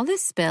withstand all the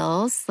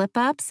spills,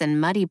 slip-ups, and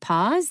muddy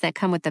paws that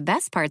come with the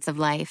best parts of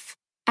life.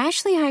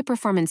 Ashley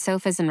high-performance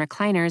sofas and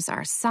recliners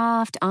are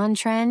soft,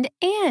 on-trend,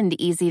 and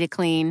easy to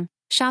clean.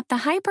 Shop the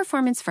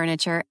high-performance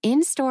furniture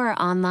in-store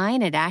or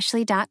online at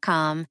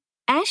ashley.com.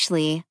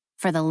 Ashley,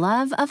 for the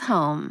love of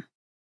home.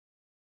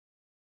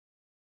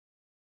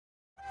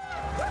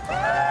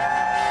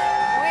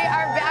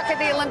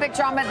 The Olympic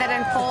drama that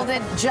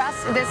unfolded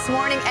just this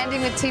morning,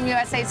 ending with Team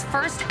USA's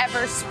first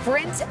ever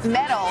sprint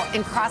medal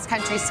in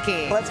cross-country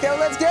skiing. Let's go,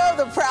 let's go.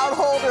 The proud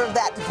holder of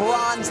that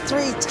bronze,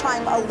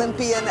 three-time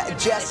Olympian,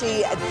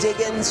 Jessie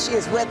Diggins. She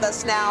is with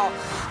us now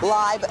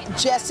live.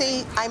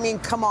 Jessie, I mean,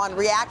 come on,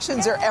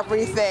 reactions are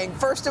everything.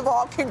 First of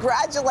all,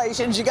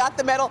 congratulations. You got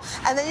the medal,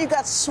 and then you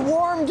got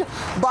swarmed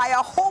by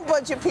a whole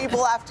bunch of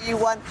people after you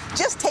won.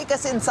 Just take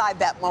us inside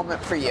that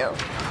moment for you.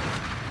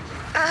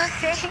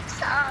 Thanks.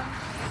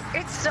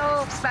 It's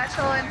so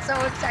special and so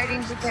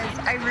exciting because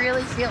I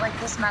really feel like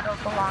this medal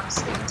belongs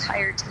to the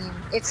entire team.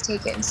 It's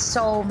taken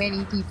so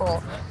many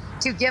people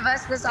to give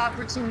us this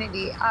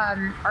opportunity.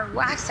 Our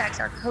wax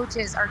techs, our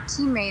coaches, our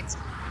teammates,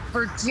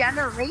 for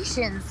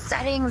generations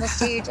setting the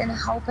stage and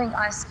helping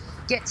us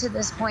get to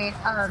this point.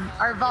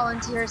 Our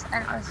volunteers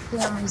and our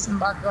families and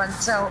loved ones.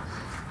 So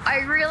I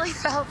really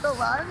felt the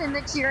love and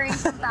the cheering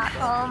from back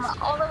home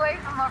all the way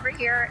from over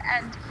here.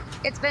 And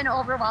it's been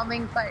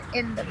overwhelming, but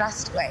in the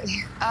best way.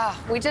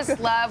 We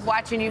just love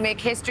watching you make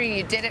history.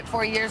 You did it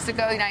 4 years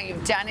ago. Now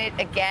you've done it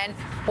again.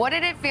 What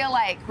did it feel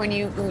like when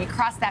you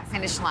crossed that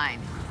finish line?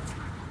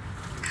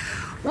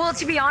 Well,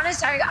 to be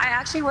honest, I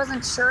actually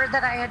wasn't sure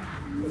that I had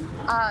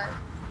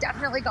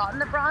definitely gotten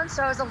the bronze,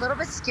 so I was a little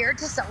bit scared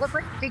to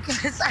celebrate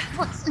because I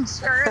wasn't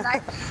sure, and I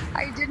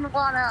didn't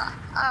want to.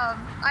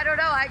 I don't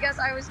know. I guess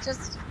I was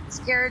just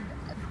scared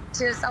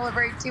to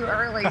celebrate too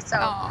early, so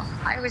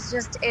I was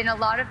just in a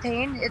lot of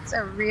pain. It's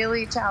a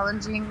really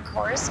challenging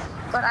course,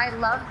 but I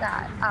love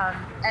that.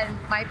 And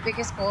my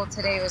biggest goal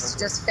today was to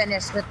just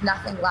finish with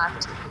nothing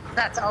left.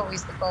 That's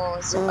always the goal,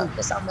 is to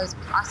focus on those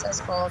process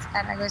goals,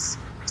 and I was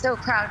so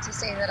proud to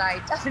say that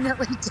I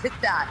definitely did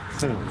that.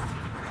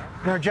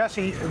 You know,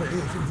 Jessie,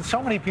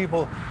 so many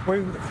people,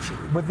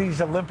 with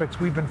these Olympics,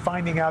 we've been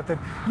finding out that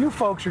you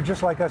folks are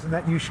just like us and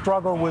that you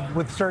struggle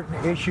with certain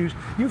issues.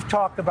 You've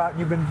talked about,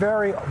 you've been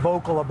very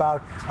vocal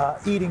about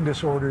eating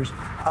disorders.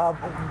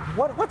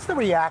 What's the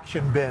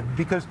reaction been?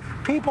 Because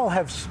people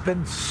have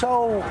been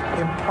so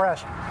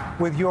impressed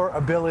with your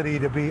ability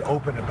to be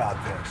open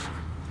about this.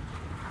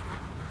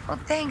 Well,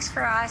 thanks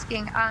for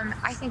asking.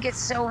 I think it's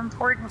so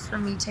important for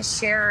me to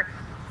share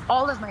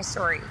all of my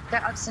story,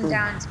 the ups and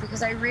downs,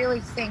 because I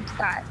really think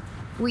that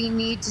we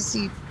need to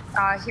see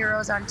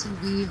heroes on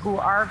TV who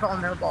are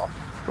vulnerable,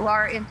 who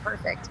are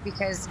imperfect,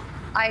 because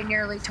I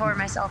nearly tore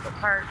myself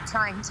apart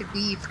trying to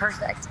be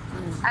perfect.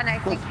 And I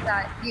think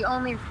that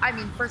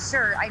for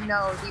sure, I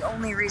know the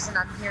only reason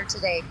I'm here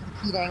today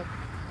competing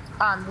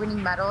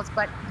winning medals,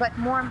 but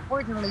more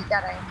importantly,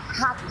 that I am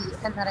happy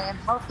and that I am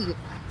healthy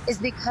is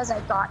because I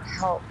got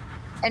help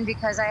and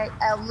because I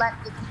let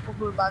the people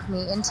who love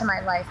me into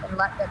my life and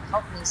let them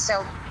help me.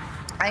 So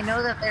I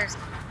know that there's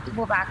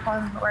people back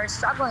home who are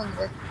struggling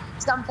with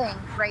something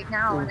right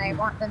now, and I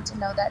want them to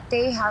know that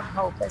they have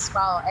hope as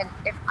well. And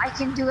if I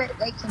can do it,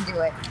 they can do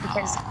it,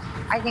 because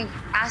I think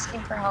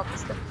asking for help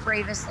is the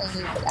bravest thing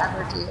you could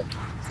ever do.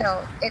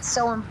 So it's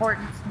so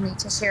important for me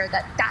to share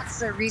that that's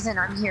the reason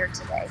I'm here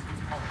today.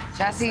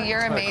 Jesse,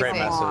 you're amazing. Great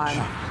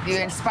message. You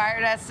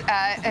inspired us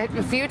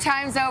a few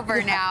times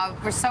over now.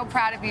 We're so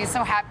proud of you,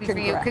 so happy for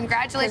you.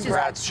 Congratulations.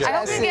 Congrats, I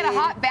hope you get a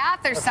hot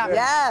bath or something.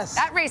 Yes.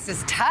 That race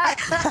is tough.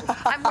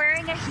 I'm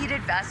wearing a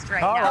heated vest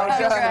right Oh,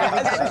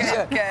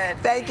 now. Good.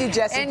 Thank you,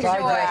 Jesse. Enjoy,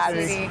 Congrats.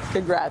 sweetie.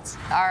 Congrats.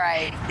 All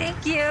right.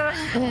 Thank you.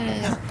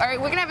 All right,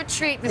 we're going to have a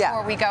treat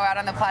before we go out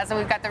on the plaza.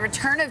 We've got the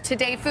return of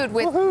Today Food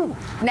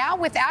now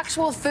with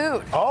actual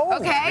food. Oh,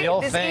 okay. real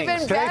This things.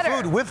 even Today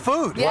better. Food with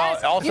food.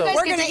 Yes. Well, also, you guys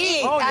we're get gonna to eat.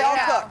 eat. Oh, I y'all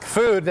know. cook.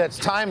 Food that's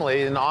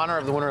timely in honor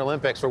of the Winter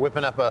Olympics. We're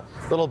whipping up a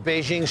little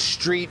Beijing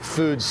street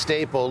food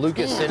staple.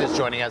 Lucas Sin is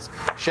joining us,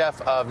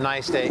 chef of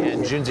Nice Day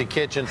and Junzi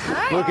Kitchen.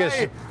 Hi.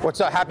 Lucas, what's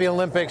up? Happy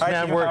Olympics, Hi,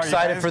 man. Team. We're How are you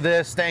excited guys? for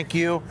this. Thank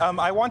you.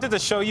 I wanted to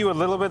show you a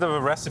little bit of a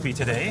recipe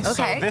today.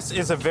 Okay. So this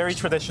is a very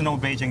traditional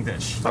Beijing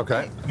dish.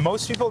 Okay.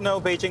 Most people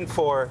know Beijing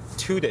for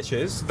two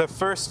dishes. The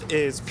first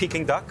is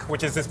Peking duck,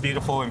 which is this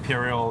beautiful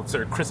imperial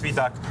sort of crispy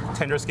duck,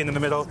 tender skin in the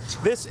middle.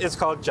 This is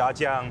called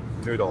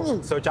jiajiang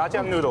noodles. So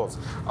jiajiang noodles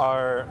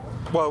are,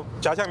 well,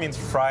 jiajiang means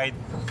fried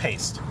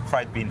paste,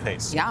 fried bean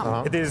paste.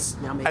 Yum. It is,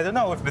 I don't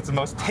know if it's the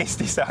most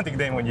tasty sounding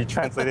name when you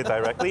translate it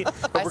directly.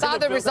 but I we're saw gonna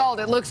the build result.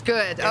 It looks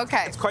good.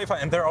 Okay. It's quite fun,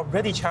 and they're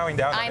already chowing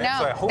down. I on it, know.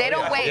 so I hope They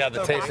don't wait. Yeah,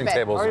 the So tasting pop it.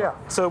 tables. Oh, yeah.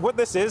 So what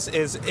this is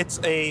it's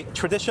a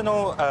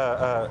traditional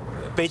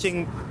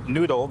Beijing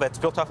noodle that's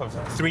built off of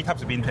three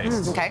types of bean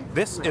paste. Okay.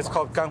 This is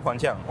called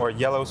ganhuanjiang, or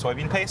yellow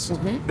soybean paste.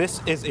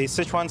 This is a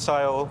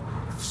Sichuan-style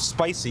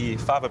spicy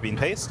fava bean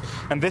paste,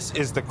 and this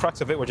is the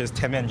crux of it, which is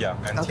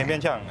tianmianjiang. And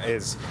tianmianjiang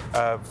is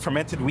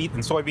fermented wheat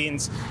and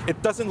soybeans.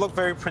 It doesn't look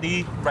very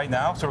pretty right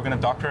now, so we're going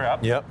to doctor it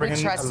up. Yep. Bring in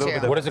trust a little you.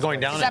 bit of What is it going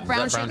down Is in? that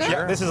brown sugar?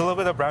 Yeah, this is a little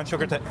bit of brown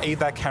sugar to aid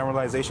that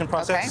caramelization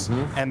process.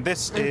 And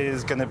this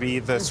is going to be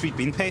the sweet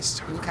bean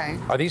paste. Okay.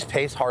 Are these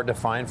pastes hard to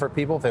find for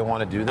people if they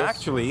want to do this?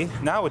 Actually,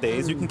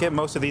 nowadays you can get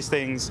most of these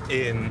things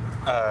in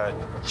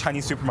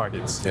Chinese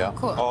supermarkets. Yeah.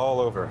 Cool.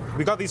 All over.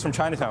 We got these from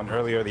Chinatown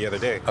earlier the other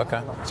day.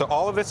 Okay. So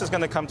all of this is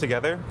going to come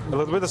together. A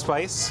little bit of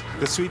spice.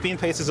 The sweet bean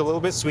paste is a little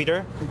bit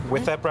sweeter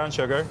with that brown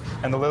sugar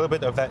and a little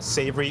bit of that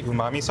savory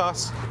umami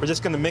sauce. We're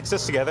just going to mix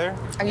this together.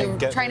 Are you and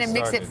get trying to this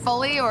mix it started.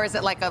 fully, or is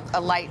it like a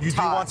light You do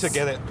toss? want to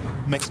get it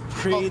mixed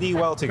pretty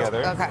well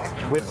together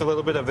with a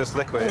little bit of this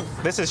liquid.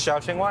 This is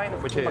Shaoxing wine,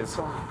 which is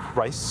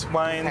rice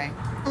wine. Okay.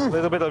 A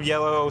little bit of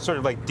yellow, sort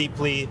of like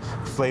deeply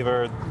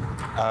flavored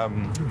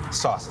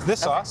sauce.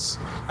 This sauce,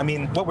 I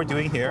mean, what we're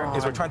doing here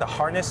is we're trying to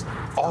harness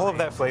all of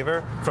that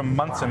flavor from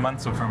months and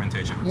months of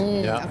fermentation.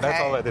 Yeah.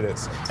 That's all that it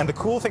is. And the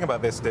cool thing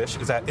about this dish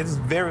is that it is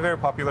very, very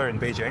popular in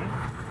Beijing,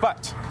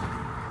 but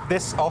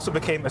this also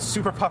became a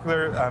super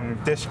popular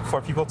dish for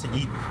people to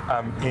eat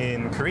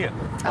in Korea.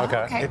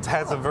 Okay. It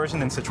has a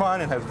version in Sichuan,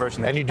 it has a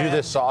version in And you do Japan.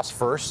 this sauce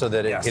first so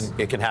that Yes.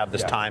 it can have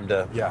this time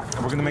to. Yeah, and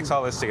we're going to mix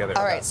all this together.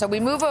 All right, so we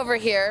move over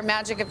here.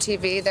 Magic of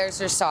TV. There's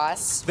your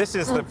sauce. This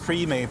is the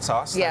pre-made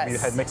sauce that we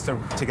Yes. had mixed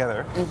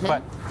together.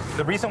 But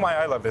the reason why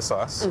I love this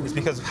sauce is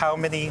because of how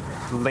many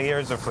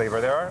layers of flavor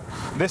there are.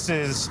 This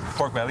is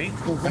pork belly.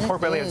 And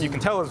pork belly, as you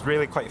can tell, is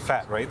really quite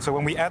fat, right? So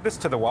when we add this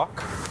to the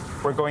wok,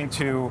 we're going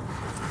to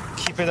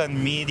keep it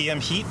on medium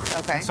heat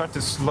and start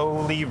to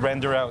slowly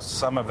render out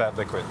some of that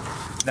liquid.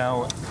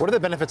 Now, what are the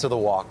benefits of the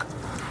wok?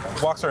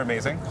 Woks are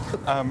amazing.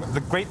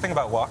 The great thing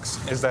about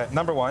woks is that,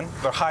 number one,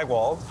 they're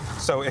high-walled.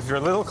 So if you're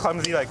a little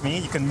clumsy like me,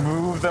 you can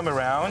move them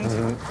around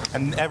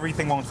and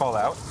everything won't fall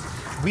out.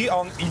 You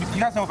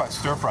guys know about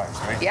stir fries,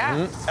 right?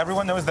 Yeah.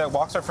 Everyone knows that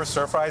woks are for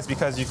stir fries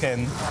because you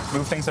can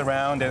move things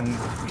around and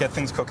get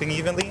things cooking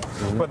evenly.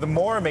 But the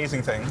more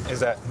amazing thing is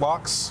that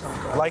woks,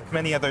 like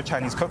many other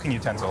Chinese cooking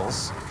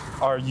utensils,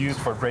 are used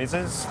for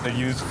braises, they're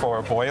used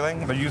for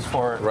boiling, they're used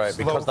for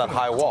because that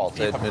high wall.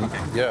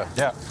 Yeah.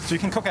 Yeah. So you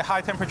can cook at high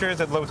temperatures,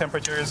 at low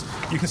temperatures.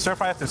 You can stir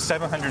fry up to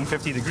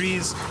 750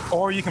 degrees,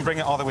 or you can bring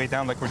it all the way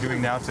down like we're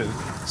doing now to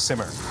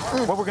simmer.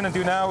 What we're going to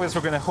do now is we're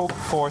going to hope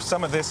for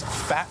some of this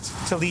fat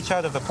to leach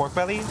out of the pork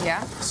belly,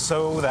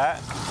 so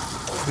that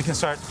we can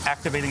start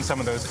activating some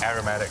of those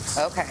aromatics.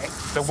 Okay.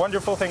 The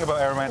wonderful thing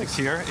about aromatics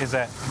here is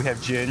that we have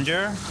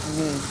ginger,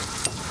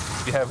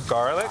 we have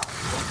garlic,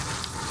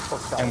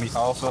 and we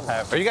also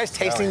have. Are you guys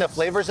tasting the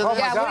flavors in Oh this?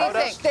 my God.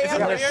 What do you think?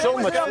 There's so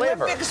much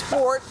flavor. Olympic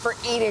sport for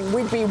eating.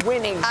 We'd be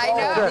winning. I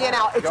know. You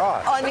know, it's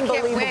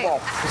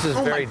unbelievable. This is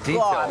Oh very my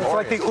detailed. God. It's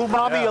like the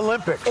Umami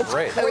Olympics. It's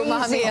Great. crazy.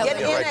 Umami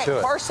Get in Olympics.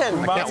 it,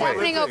 Carson. What's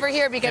happening over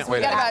here because we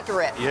got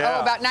about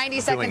about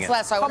 90 seconds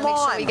left, so I want to make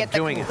sure we get the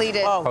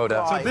completed.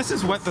 So this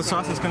is what the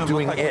sauce is going to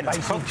look like when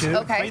it's cooked. The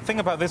Okay. great thing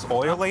about this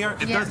oil layer,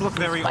 it does look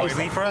very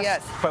oily for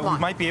us, but we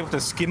might be able to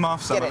skim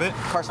off some of it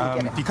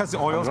because the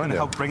oil is going to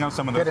help bring out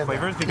some of those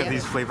flavors. Because of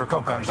these flavor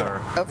compounds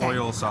are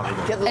oil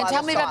soluble. And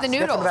tell me about the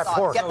noodles. Get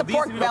pork. Get the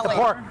pork belly.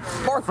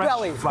 Pork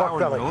belly. Flour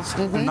noodles.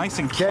 They're nice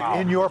and Get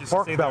in your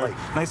pork belly.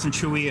 Nice and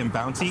chewy and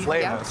bouncy.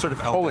 Sort of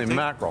Holy al dente.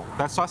 mackerel.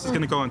 That sauce is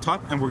going to go on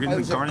top, and we're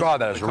going to garnish.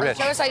 God, that is rich.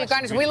 Show us how you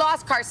garnish. We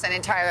lost Carson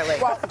entirely.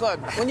 Well, good.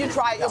 When you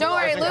try it, Don't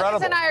worry,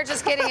 Lucas and I are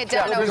just getting it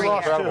done over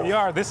here. We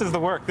are. This is the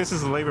work. This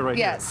is the labor right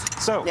here.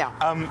 So,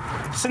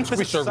 since this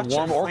is such a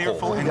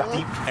flavorful and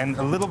deep and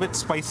a little bit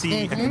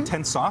spicy and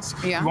intense sauce,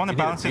 you want to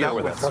balance it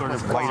out with sort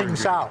of lighter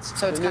sauce.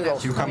 So it's kind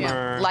of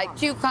cucumber, light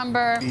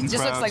cucumber.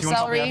 Just looks like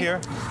celery.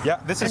 Yeah,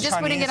 this is I'm just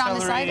putting Chinese it on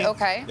the celery. side.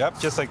 Okay. Yep,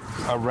 just like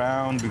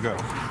around we go.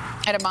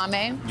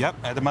 Edamame. Yep,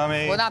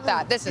 edamame. Well, not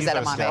that. This is These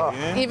are edamame.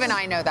 scallions. Even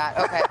I know that.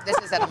 Okay, this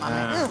is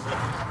edamame.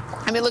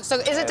 I mean, it looks so.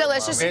 Is it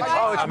delicious? You guys?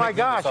 Oh, it's my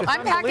gosh. It's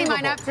I'm packing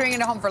mine unbelievable. up,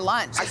 bringing it home for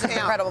lunch. This is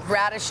incredible.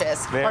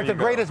 Radishes. Like the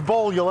greatest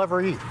bowl you'll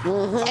ever eat.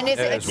 And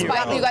it's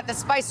spicy. You got the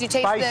spice. You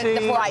taste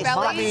the pork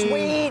belly.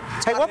 Sweet.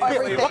 Hey,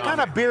 what kind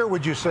of beer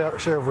would you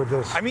serve with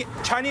this? I mean,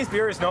 Chinese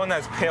beer is known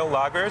as pale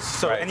lagers,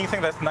 so anything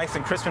that's nice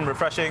and crisp and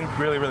refreshing,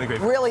 really, really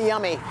great. Really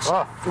yummy.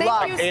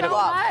 Thank you so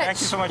much.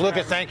 Thank you so much.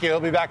 Lucas, thank you. He'll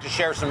be back to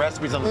share some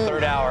recipes on the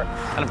third hour.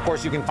 And of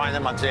course, you can find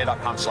them on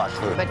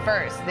today.com/food. But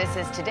first, this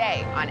is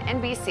Today on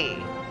NBC.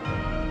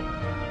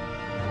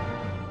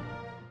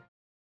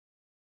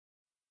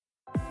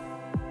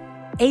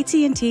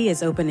 AT&T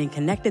is opening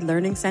connected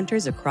learning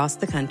centers across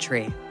the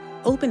country,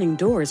 opening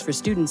doors for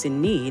students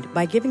in need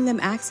by giving them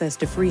access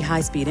to free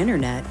high-speed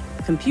internet,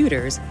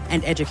 computers,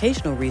 and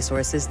educational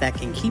resources that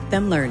can keep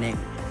them learning.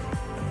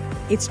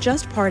 It's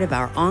just part of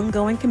our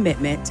ongoing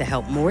commitment to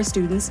help more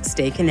students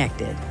stay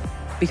connected.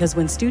 Because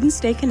when students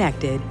stay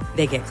connected,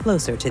 they get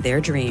closer to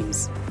their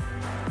dreams.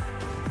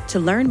 To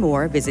learn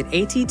more, visit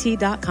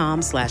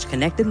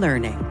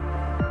att.com/connectedlearning.